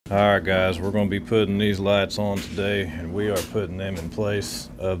Alright guys, we're going to be putting these lights on today, and we are putting them in place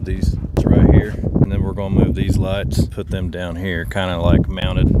of these right here. And then we're going to move these lights, put them down here, kind of like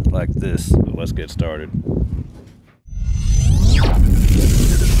mounted like this. So let's get started.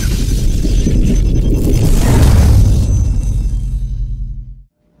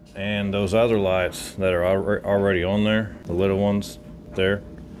 And those other lights that are already on there, the little ones there,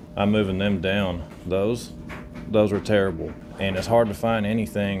 I'm moving them down. Those are terrible. And it's hard to find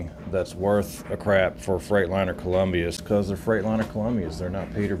anything that's worth a crap for Freightliner Columbias because they're Freightliner Columbias. They're not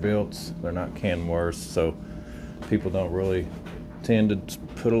Peterbilts, they're not Kenworths, so people don't really tend to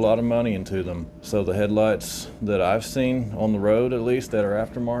put a lot of money into them. So the headlights that I've seen on the road, at least, that are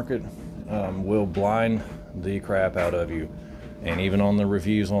aftermarket, will blind the crap out of you. And even on the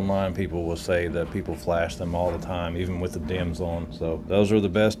reviews online, people will say that people flash them all the time, even with the dims on. So those are the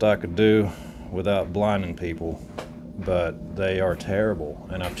best I could do without blinding people. But they are terrible,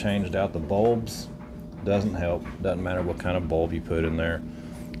 and I've changed out the bulbs. Doesn't help. Doesn't matter what kind of bulb you put in there.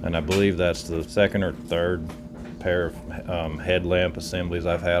 And I believe that's the second or third pair of headlamp assemblies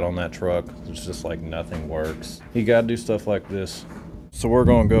I've had on that truck. It's just like nothing works. You gotta do stuff like this. So we're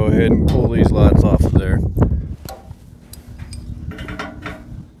gonna go ahead and pull these lights off of there.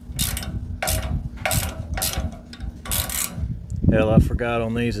 Hell, I forgot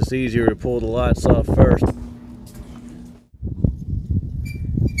on these, it's easier to pull the lights off first.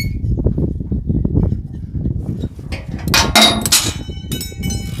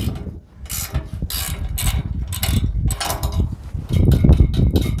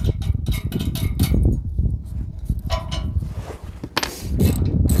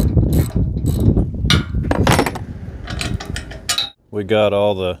 We got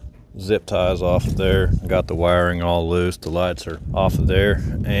all the zip ties off of there, got the wiring all loose, the lights are off of there,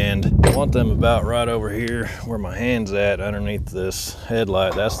 and I want them about right over here where my hand's at, underneath this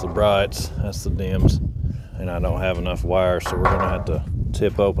headlight. That's the brights, that's the dims, and I don't have enough wire, so we're gonna have to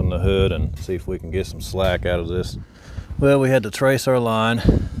tip open the hood and see if we can get some slack out of this. Well, we had to trace our line,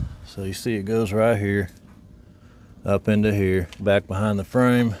 so you see it goes right here, up into here, back behind the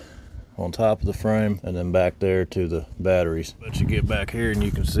frame, on top of the frame, and then back there to the batteries. But you get back here and you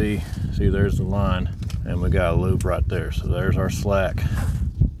can see there's the line, and we got a loop right there. So there's our slack.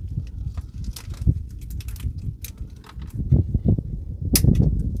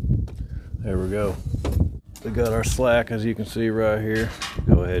 There we go. We got our slack, as you can see right here.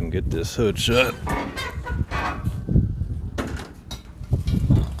 Go ahead and get this hood shut.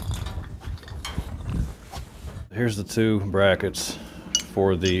 Here's the two brackets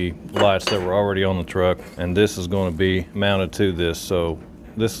for the lights that were already on the truck, and this is going to be mounted to this. So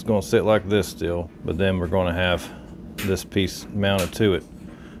this is going to sit like this still, but then we're going to have this piece mounted to it,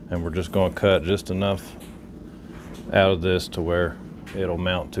 and we're just going to cut just enough out of this to where it'll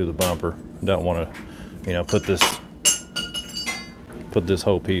mount to the bumper. Don't want to, put this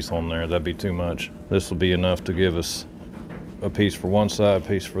whole piece on there. That'd be too much. This will be enough to give us a piece for one side, a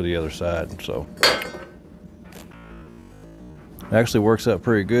piece for the other side. So actually works out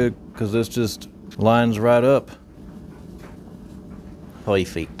pretty good because this just lines right up.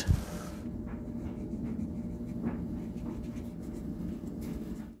 Perfect.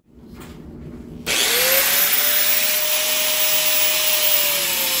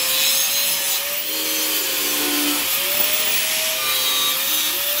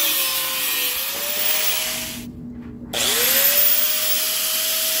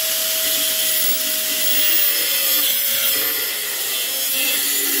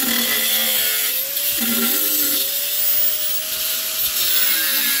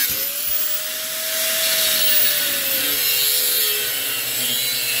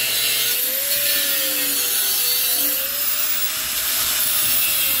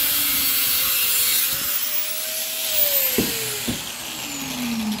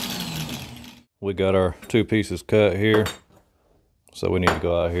 We got our two pieces cut here, so we need to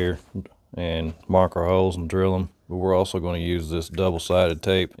go out here and mark our holes and drill them. But we're also going to use this double-sided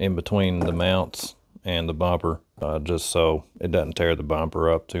tape in between the mounts and the bumper, just so it doesn't tear the bumper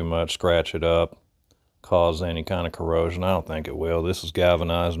up too much, scratch it up, cause any kind of corrosion. I don't think it will. This is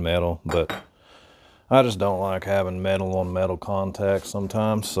galvanized metal, but I just don't like having metal on metal contact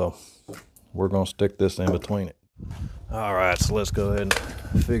sometimes, so we're going to stick this in between it. All right, so let's go ahead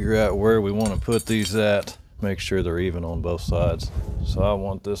and figure out where we want to put these at. Make sure they're even on both sides. So I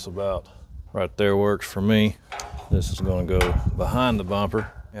want this about right there, works for me. This is going to go behind the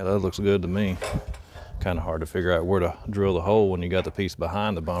bumper. Yeah, that looks good to me. Kind of hard to figure out where to drill the hole when you got the piece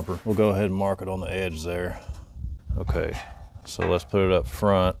behind the bumper. We'll go ahead and mark it on the edge there. Okay, so let's put it up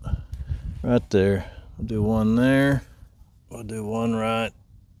front, right there. We'll do one there. We'll do one right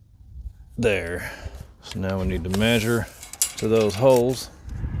there. So now we need to measure to those holes,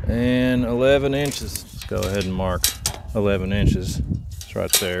 and 11 inches. Let's go ahead and mark 11 inches. It's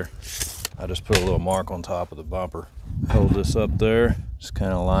right there. I just put a little mark on top of the bumper. Hold this up there, just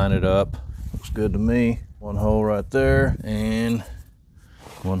kind of line it up. Looks good to me. One hole right there and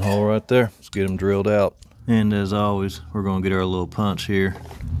one hole right there. Let's get them drilled out. And as always, we're gonna get our little punch here.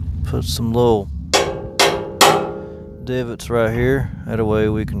 Put some little divots right here. That way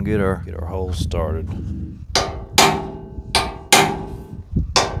we can get our holes started.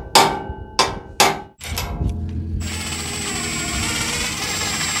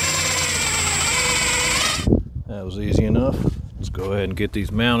 That was easy enough. Let's go ahead and get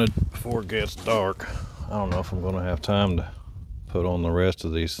these mounted before it gets dark. I don't know if I'm gonna have time to put on the rest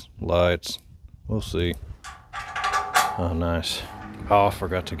of these lights. We'll see. Oh, nice. Oh, I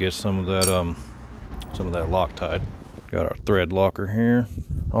forgot to get some of that Loctite. Got our thread locker here.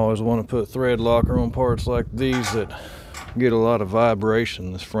 Always want to put thread locker on parts like these that get a lot of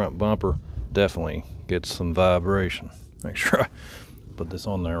vibration. This front bumper definitely gets some vibration. Make sure I put this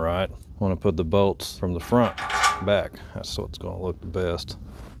on there right. Want to put the bolts from the front back. That's what's going to look the best.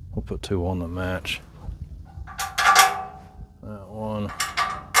 We'll put two on the match. That one.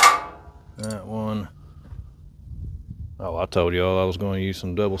 That one. Oh, I told y'all I was going to use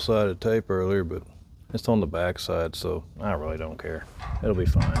some double-sided tape earlier, but it's on the back side, so I really don't care. It'll be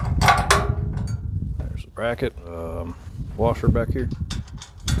fine. There's the bracket. Washer back here.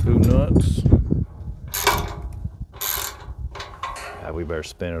 Two nuts. Yeah, we better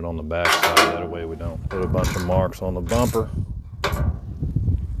spin it on the back side. That way we don't put a bunch of marks on the bumper.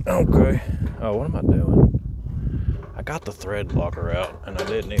 Okay. Oh, what am I doing? I got the thread locker out, and I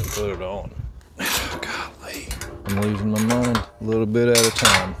didn't even put it on. Golly. I'm losing my mind a little bit at a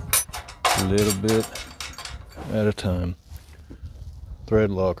time. A little bit at a time. Thread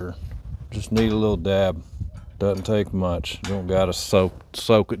locker. Just need a little dab. Doesn't take much. You don't gotta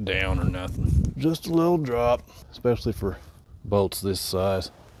soak it down or nothing. Just a little drop, especially for bolts this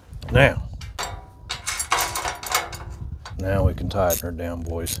size. Now we can tighten her down,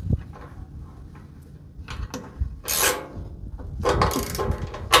 boys.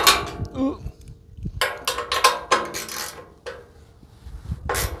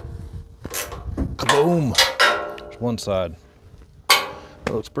 Kaboom! There's one side.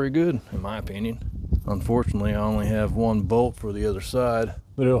 That looks pretty good, in my opinion. Unfortunately, I only have one bolt for the other side,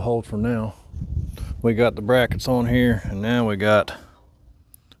 but it'll hold for now. We got the brackets on here, and now we got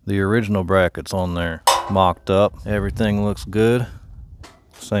the original brackets on there mocked up. Everything looks good.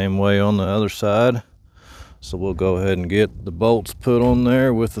 Same way on the other side. So we'll go ahead and get the bolts put on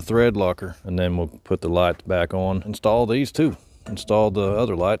there with the thread locker, and then we'll put the lights back on. Install these too. Install the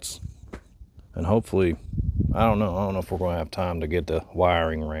other lights, and hopefully, I don't know if we're going to have time to get the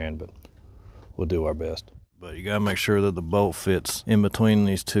wiring ran, but we'll do our best. But you gotta make sure that the bolt fits in between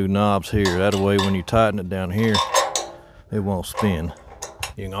these two knobs here. That way when you tighten it down here, it won't spin.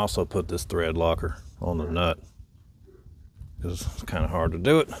 You can also put this thread locker on the nut, because it's kind of hard to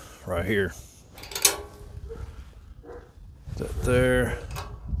do it right here. That there.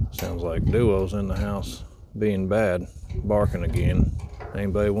 Sounds like Duo's in the house being bad, barking again.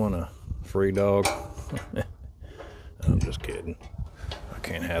 Anybody want a free dog? I'm just kidding. I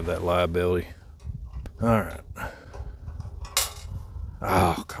can't have that liability. All right.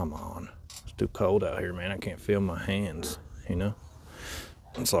 Oh, come on. It's too cold out here, man. I can't feel my hands, you know?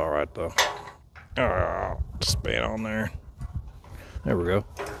 It's all right, though. Oh, spin on there. There we go.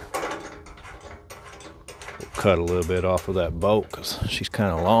 We'll cut a little bit off of that bolt because she's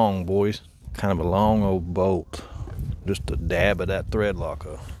kind of long, boys. Kind of a long old bolt. Just a dab of that thread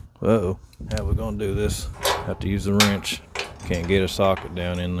locker. Uh-oh. How we gonna do this? Have to use the wrench. Can't get a socket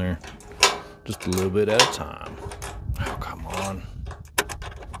down in there. Just a little bit at a time. Oh, come on.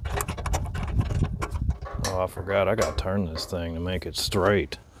 Oh, I forgot. I gotta turn this thing to make it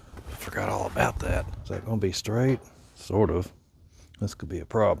straight. I forgot all about that. Is that gonna be straight? Sort of. This could be a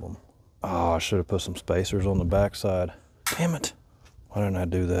problem. Oh, I should have put some spacers on the backside. Damn it. Why didn't I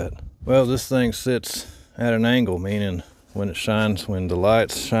do that? Well, this thing sits at an angle, meaning when it shines, when the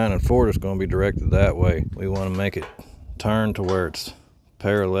light's shining forward, it's gonna be directed that way. We wanna make it turn to where it's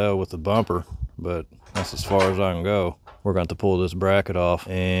parallel with the bumper, but that's as far as I can go. We're going to pull this bracket off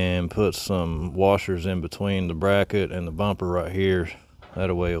and put some washers in between the bracket and the bumper right here.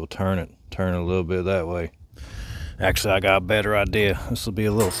 That way it'll turn a little bit that way. Actually, I got a better idea. This will be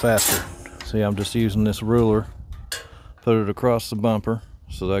a little faster. See, I'm just using this ruler, put it across the bumper,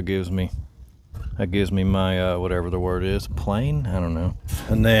 so that gives me my whatever the word is, plane, I don't know.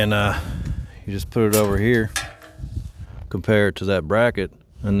 And then you just put it over here, compare it to that bracket,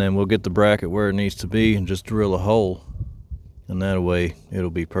 and then we'll get the bracket where it needs to be and just drill a hole, and that way it'll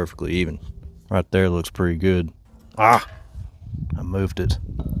be perfectly even. Right there looks pretty good. Ah, I moved it.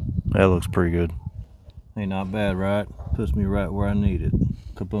 That looks pretty good. Hey, not bad, right? Puts me right where I need it.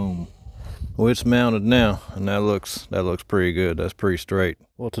 Kaboom. Well, it's mounted now, and that looks pretty good. That's pretty straight.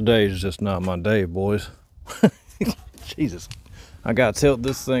 Well, today is just not my day, boys. Jesus, I got to tilt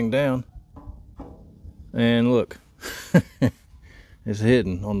this thing down, and look, it's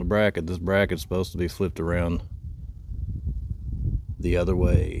hitting on the bracket. This bracket's supposed to be flipped around the other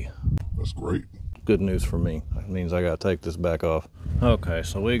way. That's great. Good news for me. That means I got to take this back off. Okay,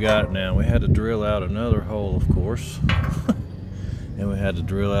 so we got it now. We had to drill out another hole, of course. And we had to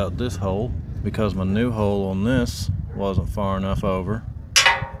drill out this hole because my new hole on this wasn't far enough over.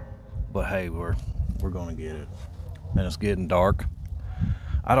 But hey, we're gonna get it. And it's getting dark.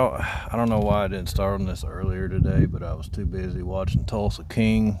 I don't know why I didn't start on this earlier today, but I was too busy watching Tulsa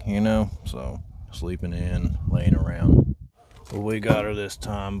King, you know, so sleeping in, laying around. But we got her this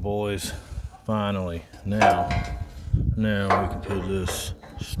time, boys. Finally. Now we can put this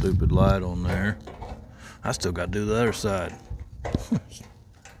stupid light on there. I still got to do the other side.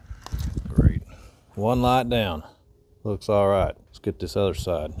 Great. One light down. Looks all right. Let's get this other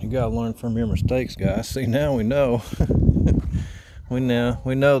side. You got to learn from your mistakes, guys. See, now we know. we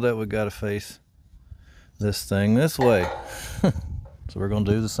know that we got to face this thing this way. So we're going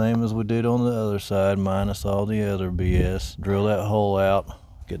to do the same as we did on the other side, minus all the other BS. Drill that hole out.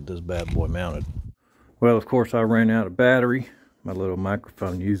 Get this bad boy mounted. Well, of course, I ran out of battery. My little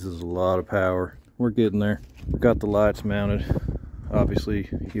microphone uses a lot of power. We're getting there. We got the lights mounted. Obviously,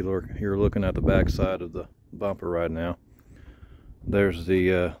 you're looking at the back side of the bumper right now. There's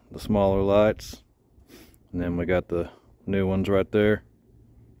the smaller lights, and then we got the new ones right there.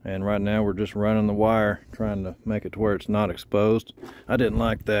 And right now we're just running the wire, trying to make it to where it's not exposed. I didn't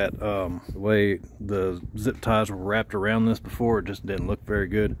like that the way the zip ties were wrapped around this before. It just didn't look very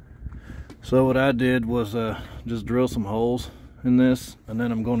good. So what I did was just drill some holes in this, and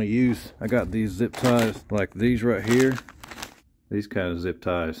then I'm going to use, I got these zip ties like these right here, these kind of zip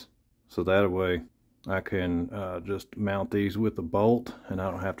ties, so that way I can just mount these with a bolt, and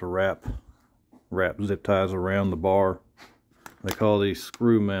I don't have to wrap zip ties around the bar. They call these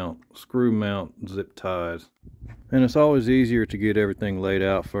screw mount zip ties. And it's always easier to get everything laid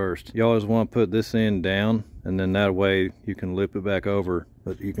out first. You always want to put this end down, and then that way you can lip it back over.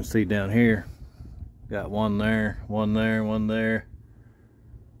 But you can see down here, got one there, one there, one there,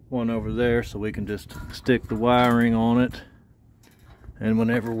 one over there, so we can just stick the wiring on it. And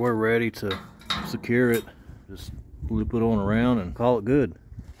whenever we're ready to secure it, just loop it on around and call it good.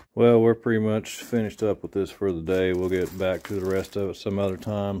 Well, we're pretty much finished up with this for the day. We'll get back to the rest of it some other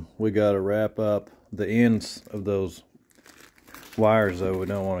time. We got to wrap up the ends of those wires, though. We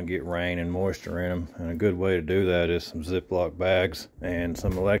don't want to get rain and moisture in them. And a good way to do that is some Ziploc bags and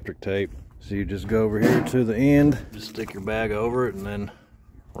some electric tape. So you just go over here to the end, just stick your bag over it, and then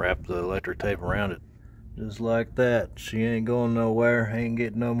wrap the electric tape around it. Just like that. She ain't going nowhere, ain't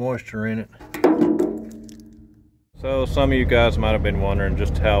getting no moisture in it. So some of you guys might have been wondering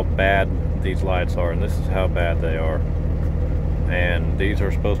just how bad these lights are, and this is how bad they are. And these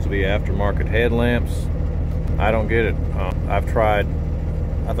are supposed to be aftermarket headlamps. I don't get it. I've tried,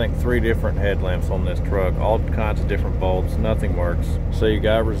 I think, 3 different headlamps on this truck, all kinds of different bulbs. Nothing works. So you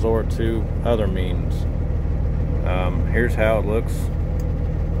gotta resort to other means. Here's how it looks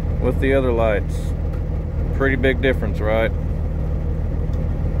with the other lights. Pretty big difference, right?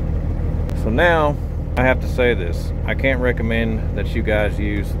 So now, I have to say this. I can't recommend that you guys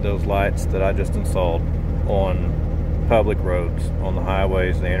use those lights that I just installed on public roads, on the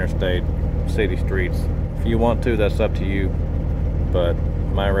highways, the interstate, city streets. If you want to, that's up to you. But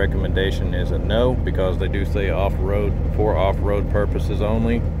my recommendation is a no, because they do say off-road, for off-road purposes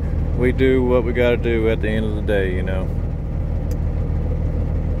only. We do what we gotta do at the end of the day, you know.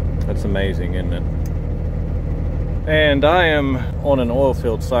 That's amazing, isn't it? And I am on an oil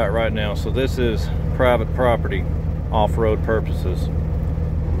field site right now, so this is private property, off-road purposes.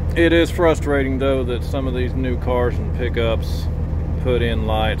 It is frustrating, though, that some of these new cars and pickups put in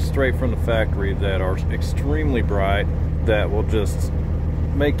lights straight from the factory that are extremely bright, that will just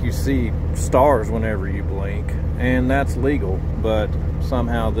make you see stars whenever you blink, and that's legal, but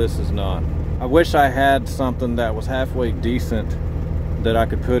somehow this is not. I wish I had something that was halfway decent that I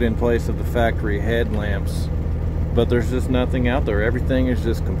could put in place of the factory headlamps, but there's just nothing out there. Everything is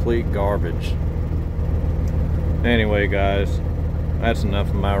just complete garbage. Anyway, guys, that's enough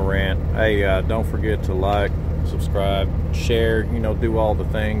of my rant. Hey, don't forget to like, subscribe, share, you know, do all the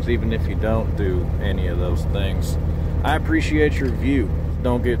things, even if you don't do any of those things. I appreciate your view.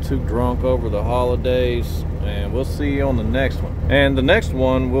 don't get too drunk over the holidays, and we'll see you on the next one. And the next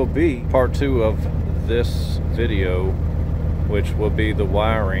one will be part 2 of this video, which will be the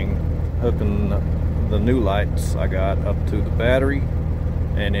wiring, hooking the new lights I got up to the battery,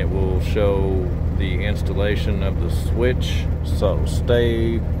 and it will show the installation of the switch. So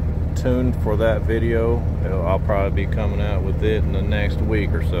stay tuned for that video. I'll probably be coming out with it in the next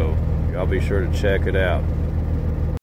week or so. I'll be sure to check it out.